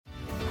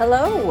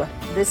Hello,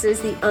 this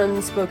is the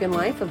Unspoken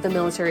Life of the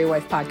Military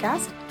Wife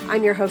podcast.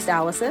 I'm your host,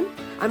 Allison.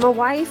 I'm a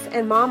wife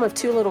and mom of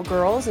 2 little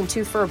girls and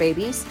 2 fur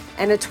babies,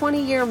 and a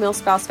 20-year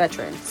MilSpouse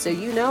veteran, so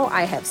you know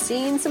I have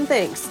seen some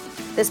things.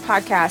 This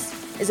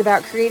podcast is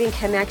about creating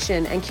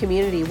connection and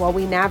community while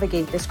we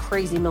navigate this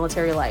crazy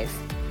military life.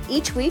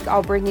 Each week,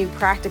 I'll bring you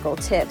practical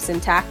tips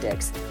and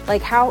tactics,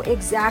 like how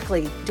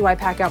exactly do I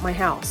pack out my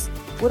house?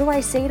 What do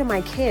I say to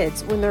my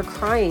kids when they're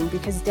crying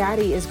because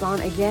daddy is gone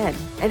again?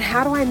 And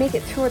how do I make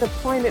it through a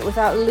deployment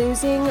without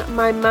losing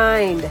my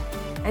mind?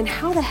 And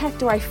how the heck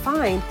do I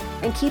find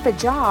and keep a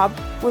job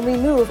when we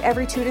move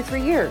every 2 to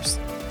 3 years?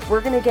 We're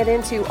going to get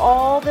into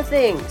all the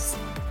things.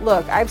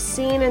 Look, I've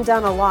seen and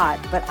done a lot,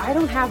 but I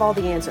don't have all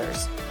the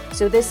answers.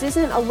 So this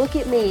isn't a look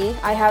at me,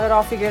 I have it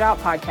all figured out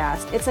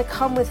podcast. It's a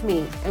come with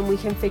me and we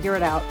can figure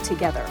it out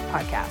together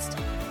podcast.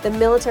 The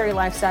military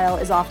lifestyle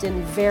is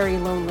often very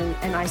lonely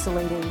and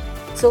isolating.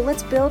 So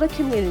let's build a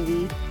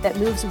community that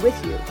moves with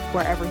you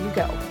wherever you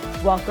go.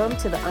 Welcome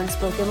to the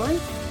Unspoken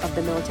Life of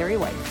the Military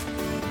Wife.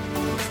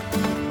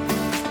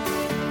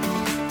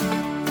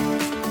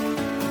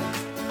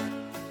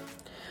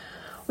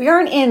 We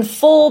aren't in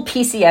full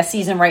PCS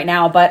season right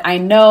now, but I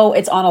know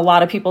it's on a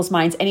lot of people's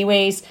minds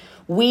anyways.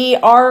 We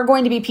are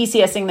going to be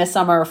PCSing this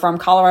summer from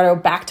Colorado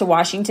back to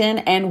Washington,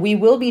 and we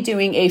will be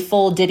doing a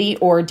full ditty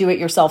or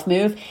do-it-yourself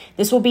move.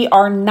 This will be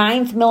our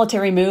 9th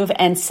military move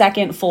and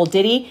 2nd full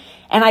ditty.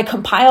 And I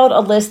compiled a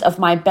list of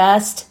my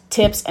best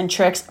tips and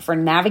tricks for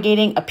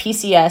navigating a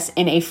PCS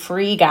in a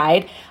free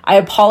guide. I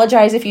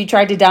apologize if you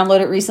tried to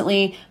download it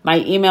recently. My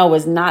email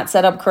was not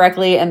set up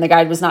correctly and the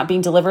guide was not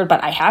being delivered,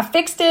 but I have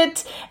fixed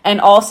it and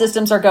all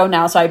systems are go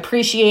now. So I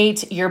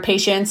appreciate your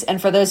patience.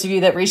 And for those of you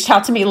that reached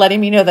out to me,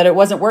 letting me know that it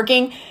wasn't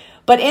working.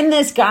 But in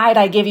this guide,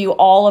 I give you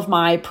all of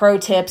my pro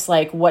tips,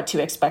 like what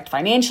to expect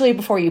financially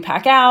before you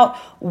pack out,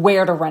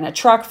 where to rent a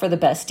truck for the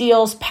best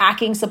deals,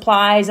 packing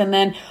supplies, and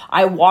then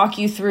I walk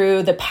you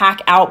through the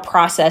pack out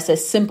process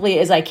as simply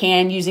as I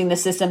can using the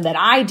system that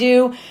I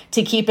do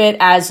to keep it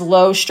as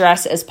low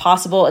stress as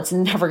possible. It's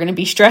never going to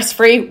be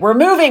stress-free. We're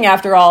moving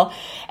after all.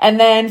 And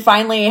then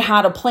finally,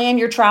 how to plan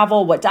your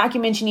travel, what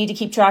documents you need to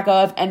keep track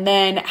of, and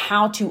then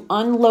how to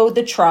unload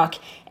the truck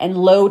and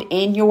load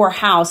in your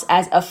house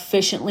as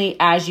efficiently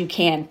as you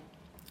can.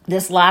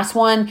 This last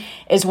one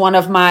is one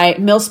of my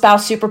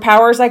MilSpouse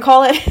superpowers, I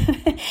call it.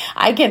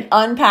 I can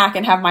unpack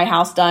and have my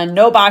house done,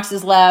 no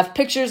boxes left,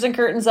 pictures and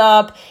curtains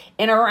up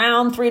in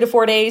around 3 to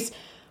 4 days,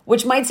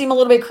 which might seem a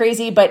little bit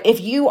crazy, but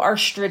if you are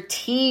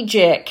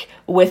strategic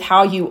with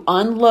how you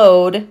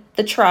unload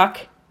the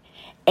truck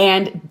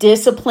and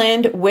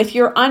disciplined with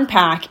your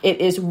unpack,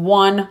 it is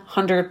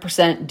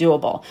 100%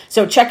 doable.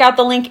 So check out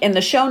the link in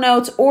the show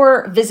notes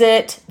or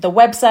visit the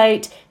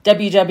website,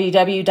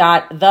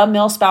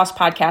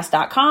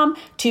 www.themilspousepodcast.com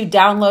to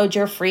download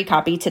your free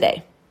copy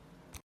today.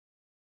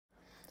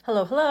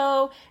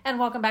 Hello, and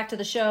welcome back to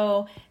the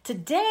show.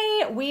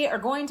 Today, we are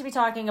going to be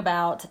talking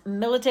about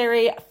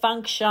military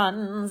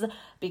functions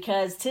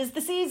because 'tis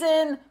the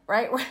season,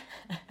 right?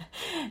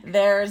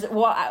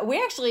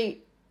 We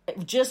actually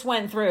just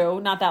went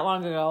through, not that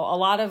long ago, a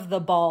lot of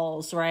the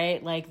balls,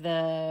 right? Like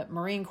the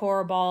Marine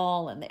Corps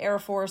ball and the Air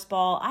Force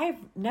ball. I've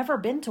never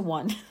been to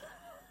one.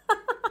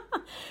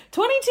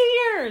 22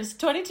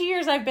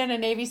 years I've been a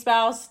Navy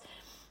spouse,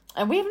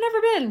 and we've never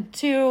been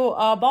to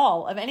a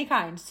ball of any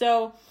kind.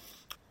 So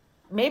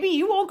maybe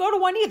you won't go to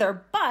one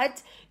either,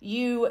 but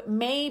you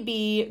may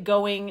be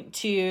going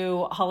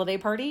to holiday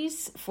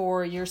parties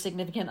for your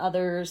significant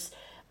other's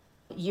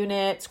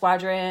unit,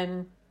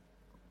 squadron,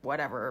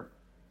 whatever,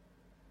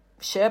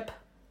 ship,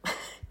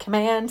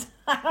 command.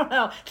 I don't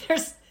know.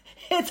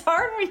 It's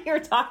hard when you're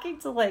talking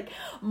to like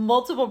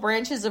multiple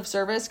branches of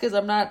service because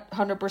I'm not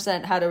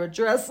 100% how to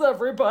address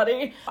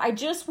everybody. I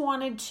just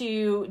wanted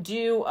to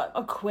do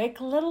a quick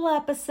little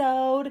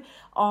episode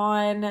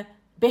on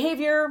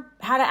behavior,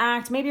 how to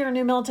act. Maybe you're a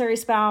new military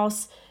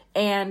spouse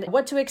and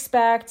what to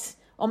expect.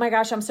 Oh my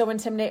gosh, I'm so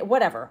intimidated.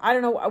 Whatever. I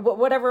don't know.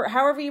 Whatever,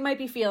 however you might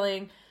be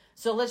feeling.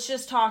 So let's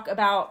just talk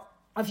about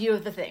a few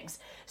of the things.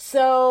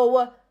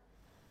 So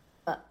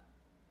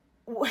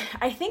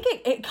I think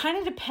it kind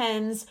of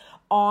depends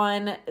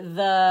on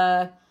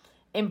the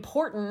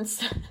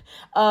importance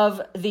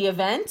of the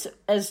event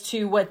as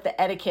to what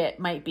the etiquette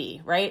might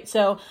be, right?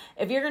 So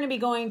if you're going to be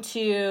going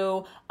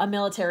to a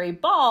military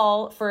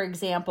ball, for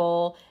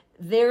example,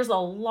 there's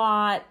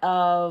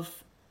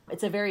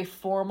it's a very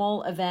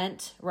formal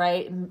event,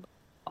 right?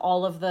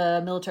 All of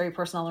the military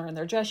personnel are in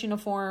their dress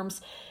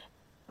uniforms.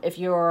 If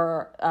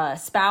you're a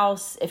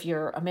spouse, if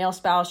you're a male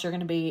spouse, you're going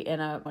to be in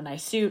a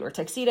nice suit or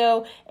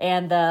tuxedo,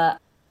 and the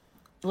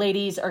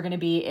ladies are going to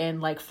be in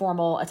like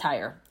formal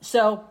attire.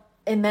 So,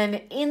 and then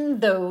in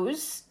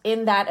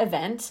that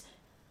event,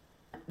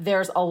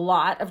 there's a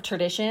lot of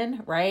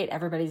tradition, right?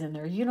 Everybody's in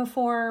their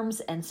uniforms.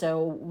 And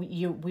so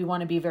we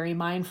want to be very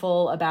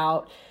mindful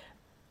about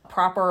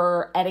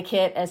proper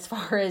etiquette as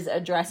far as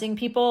addressing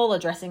people,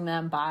 addressing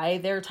them by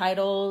their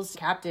titles,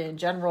 captain,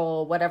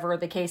 general, whatever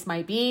the case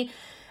might be.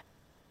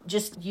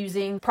 Just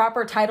using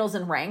proper titles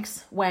and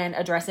ranks when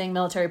addressing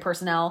military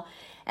personnel.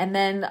 And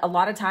then a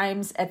lot of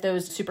times at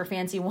those super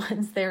fancy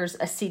ones, there's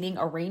a seating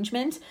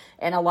arrangement.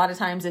 And a lot of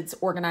times it's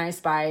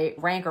organized by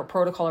rank or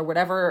protocol or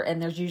whatever.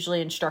 And there's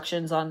usually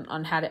instructions on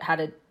how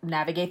to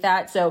navigate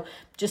that. So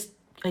just,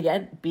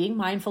 again, being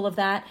mindful of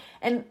that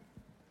and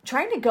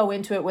trying to go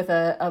into it with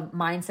a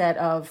mindset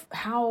of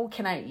how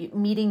can I,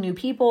 meeting new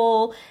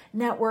people,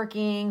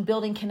 networking,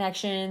 building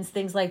connections,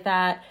 things like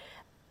that.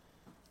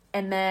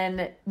 And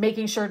then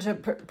making sure to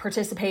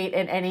participate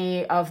in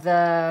any of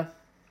the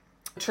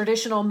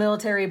traditional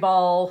military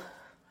ball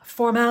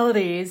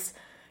formalities,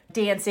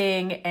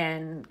 dancing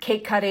and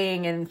cake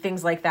cutting and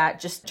things like that.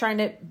 Just trying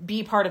to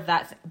be part of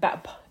that,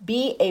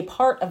 be a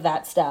part of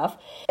that stuff.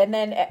 And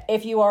then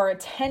if you are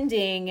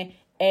attending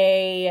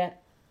a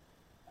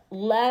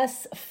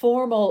less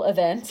formal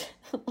event,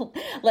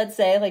 let's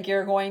say like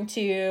you're going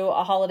to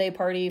a holiday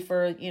party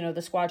for,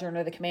 the squadron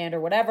or the command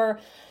or whatever,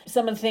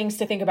 some of the things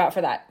to think about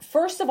for that.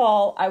 First of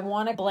all, I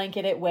want to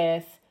blanket it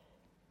with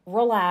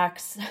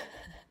relax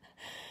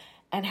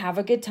and have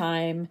a good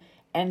time.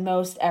 And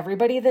most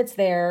everybody that's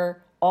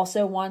there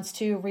also wants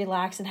to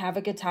relax and have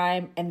a good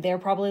time. And they're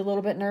probably a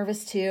little bit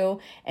nervous too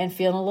and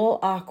feeling a little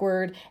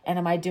awkward. And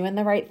am I doing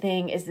the right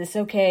thing? Is this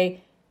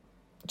okay?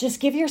 Just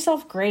give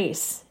yourself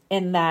grace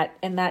in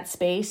that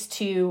space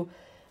to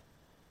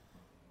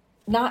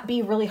not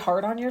be really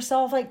hard on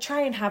yourself. Like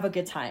try and have a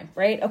good time,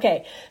 right?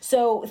 Okay.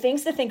 So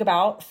things to think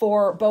about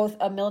for both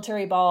a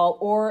military ball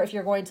or if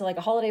you're going to like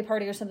a holiday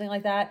party or something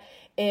like that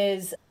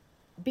is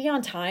be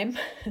on time.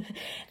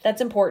 That's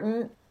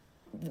important.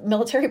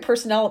 Military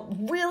personnel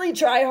really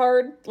try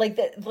hard. Like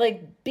that,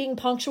 like being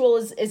punctual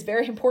is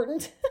very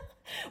important.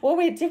 Well,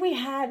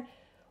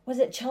 was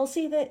it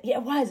Chelsea that, yeah,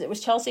 it was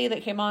Chelsea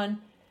that came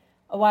on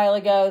a while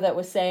ago that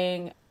was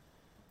saying,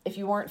 if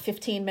you weren't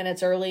 15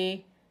 minutes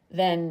early,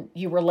 then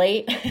you were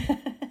late.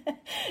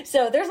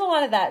 So there's a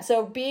lot of that.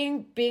 So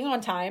being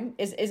on time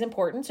is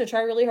important. So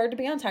try really hard to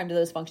be on time to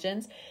those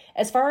functions.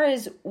 As far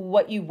as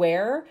what you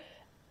wear,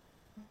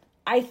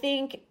 I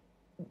think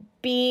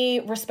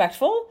be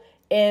respectful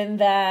in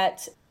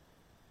that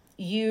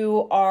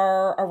you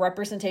are a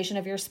representation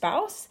of your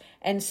spouse.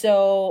 And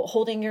so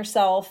holding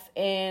yourself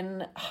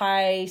in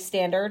high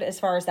standard as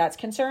far as that's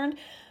concerned.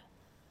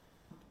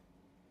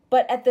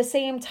 But at the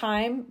same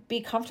time,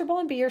 be comfortable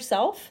and be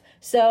yourself.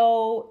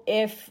 So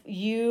if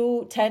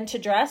you tend to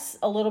dress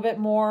a little bit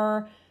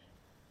more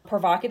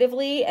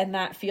provocatively and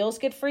that feels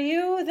good for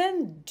you,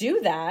 then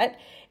do that.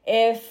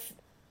 If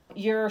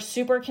you're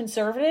super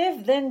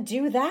conservative, then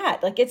do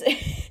that. Like it's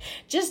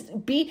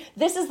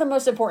this is the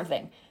most important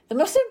thing. The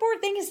most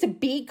important thing is to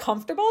be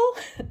comfortable.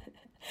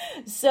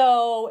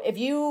 So if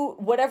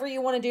whatever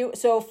you want to do.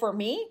 So for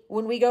me,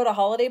 when we go to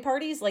holiday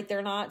parties, like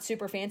they're not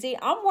super fancy,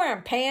 I'm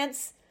wearing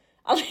pants.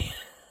 I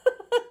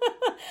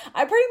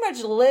pretty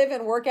much live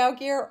in workout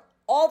gear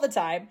all the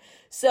time.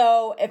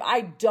 So if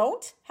I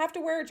don't have to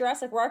wear a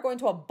dress, like we're not going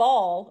to a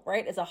ball,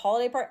 right? It's a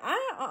holiday party.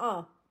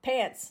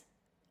 Pants.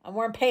 I'm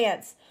wearing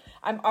pants.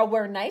 I'll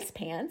wear nice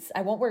pants.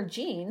 I won't wear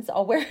jeans.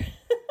 I'll wear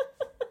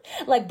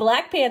like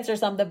black pants or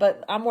something,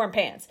 but I'm wearing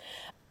pants.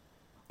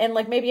 And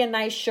like maybe a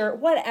nice shirt,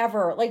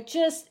 whatever, like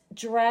just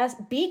dress,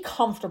 be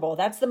comfortable.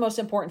 That's the most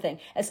important thing.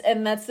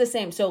 And that's the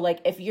same. So like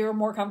if you're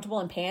more comfortable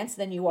in pants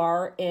than you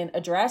are in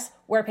a dress,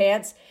 wear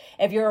pants.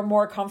 If you're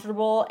more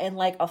comfortable in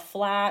like a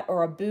flat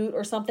or a boot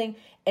or something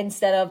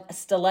instead of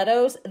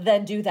stilettos,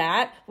 then do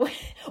that.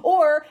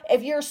 Or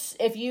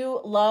if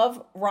you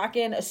love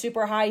rocking a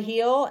super high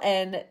heel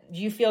and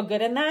you feel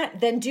good in that,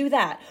 then do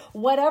that.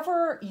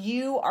 Whatever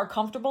you are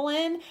comfortable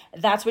in,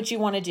 that's what you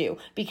want to do.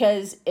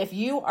 Because if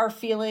you are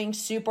feeling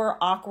super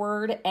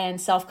awkward and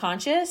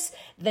self-conscious,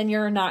 then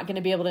you're not going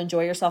to be able to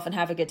enjoy yourself and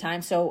have a good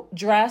time. So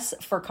dress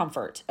for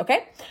comfort.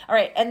 Okay. All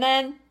right. And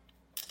then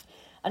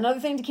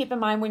another thing to keep in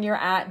mind when you're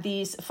at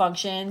these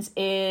functions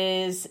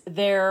is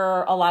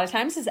there a lot of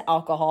times is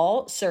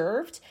alcohol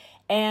served,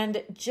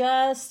 and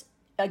just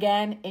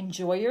again,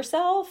 enjoy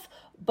yourself,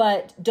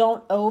 but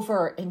don't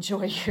over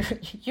enjoy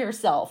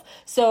yourself.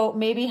 So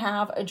maybe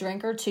have a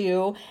drink or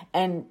two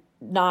and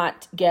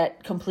not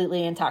get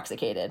completely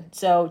intoxicated.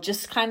 So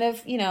just kind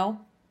of,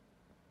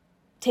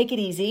 take it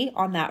easy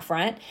on that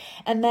front.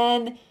 And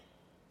then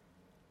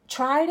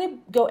try to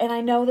go, and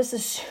I know this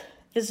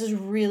is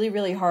really,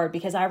 really hard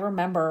because I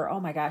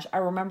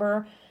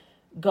remember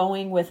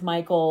going with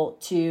Michael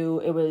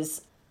to, it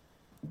was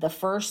the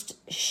first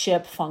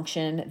ship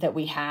function that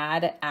we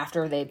had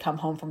after they'd come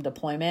home from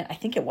deployment. I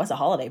think it was a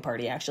holiday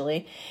party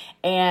actually.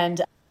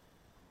 And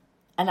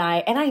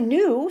I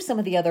knew some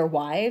of the other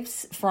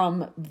wives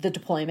from the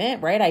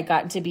deployment, right? I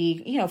gotten to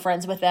be,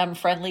 friends with them,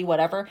 friendly,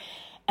 whatever.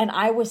 And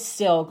I was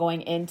still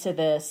going into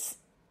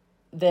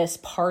this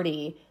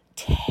party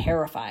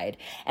terrified.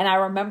 And I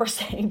remember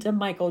saying to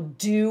Michael,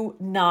 do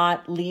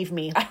not leave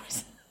me.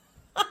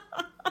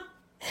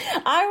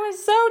 I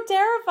was so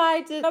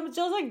terrified. I'm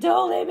just like,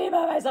 don't leave me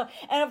by myself.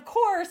 And of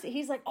course,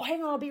 he's like, oh,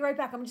 hang on, I'll be right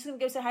back. I'm just going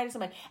to go say hi to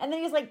somebody. And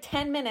then he's like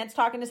 10 minutes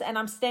talking to, and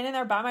I'm standing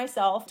there by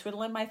myself,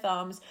 twiddling my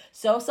thumbs,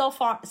 so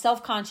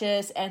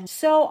self-conscious and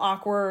so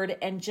awkward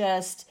and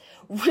just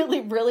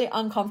really, really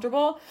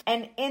uncomfortable.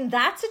 And in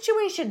that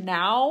situation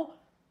now,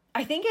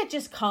 I think it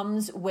just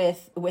comes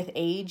with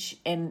age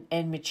and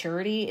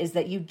maturity, is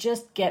that you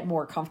just get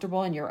more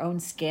comfortable in your own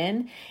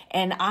skin.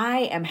 And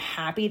I am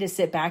happy to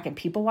sit back and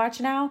people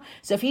watch now.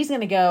 So if he's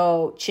going to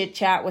go chit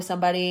chat with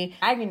somebody,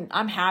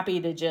 I'm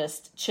happy to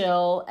just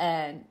chill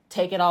and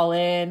take it all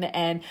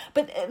in.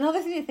 But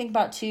another thing to think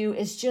about too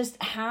is just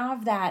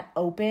have that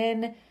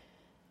open,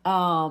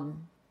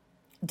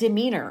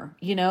 demeanor.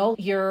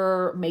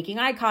 You're making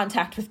eye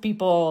contact with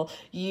people.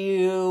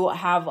 You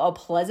have a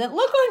pleasant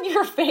look on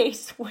your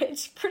face,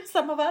 which for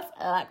some of us,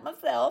 like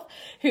myself,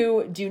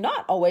 who do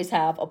not always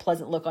have a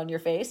pleasant look on your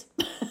face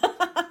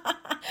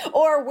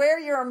or wear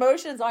your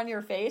emotions on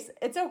your face.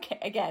 It's okay.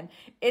 Again,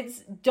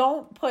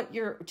 don't put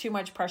too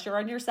much pressure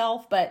on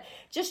yourself, but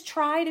just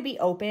try to be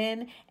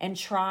open and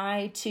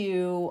try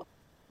to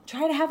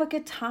have a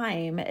good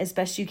time as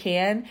best you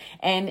can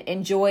and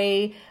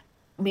enjoy.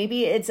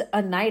 Maybe it's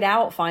a night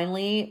out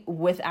finally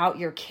without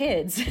your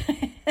kids.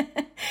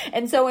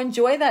 And so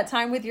enjoy that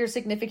time with your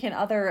significant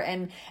other.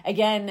 And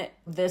again,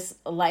 this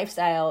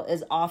lifestyle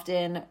is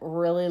often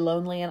really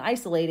lonely and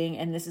isolating.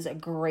 And this is a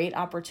great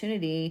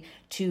opportunity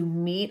to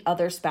meet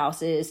other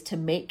spouses, to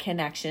make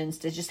connections,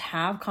 to just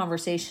have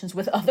conversations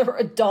with other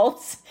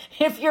adults.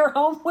 If you're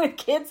home with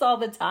kids all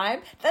the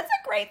time, that's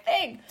a great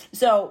thing.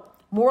 So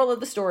moral of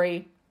the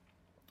story,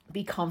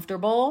 be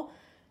comfortable,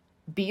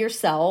 be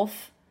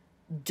yourself.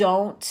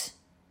 Don't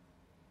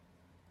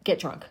get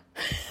drunk.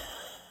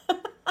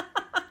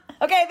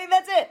 Okay, I think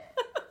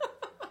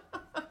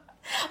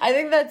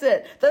that's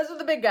it. Those are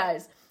the big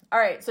guys. All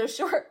right, so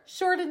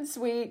short and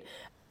sweet.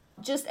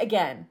 Just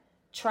again,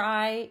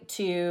 try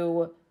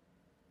to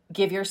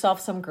give yourself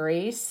some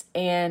grace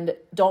and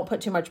don't put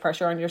too much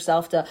pressure on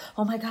yourself to,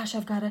 oh my gosh,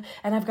 I've got to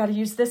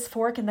use this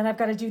fork and then I've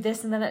got to do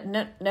this. And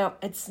then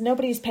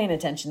nobody's paying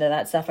attention to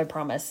that stuff. I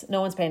promise.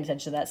 No one's paying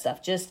attention to that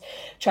stuff. Just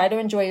try to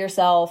enjoy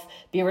yourself,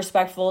 be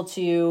respectful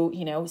to,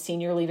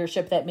 senior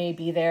leadership that may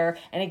be there.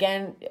 And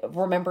again,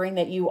 remembering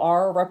that you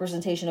are a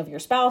representation of your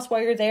spouse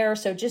while you're there.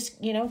 So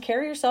just,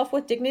 carry yourself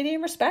with dignity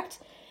and respect,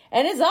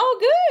 and it's all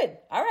good.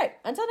 All right.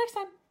 Until next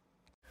time.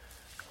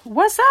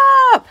 What's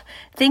up?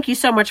 Thank you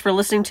so much for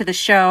listening to the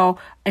show.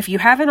 If you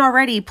haven't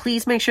already,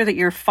 please make sure that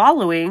you're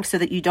following so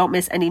that you don't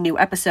miss any new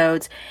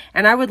episodes.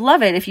 And I would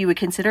love it if you would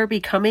consider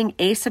becoming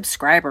a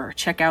subscriber.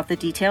 Check out the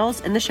details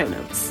in the show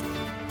notes.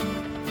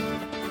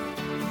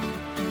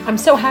 I'm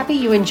so happy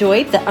you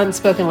enjoyed the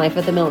Unspoken Life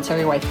of the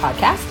Military Wife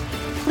podcast.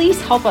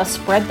 Please help us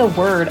spread the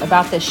word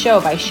about this show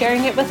by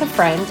sharing it with a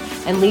friend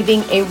and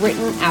leaving a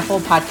written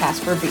Apple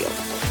Podcast review.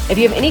 If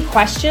you have any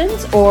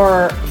questions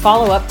or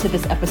follow up to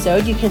this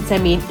episode, you can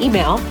send me an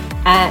email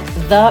at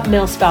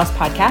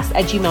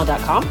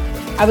themilspousepodcast@gmail.com.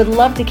 I would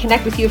love to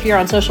connect with you if you're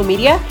on social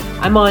media.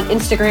 I'm on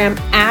Instagram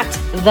at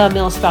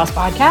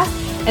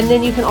themilspousepodcast. And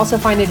then you can also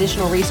find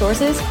additional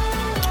resources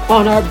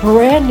on our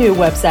brand new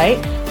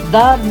website,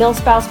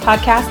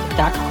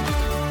 themilspousepodcast.com.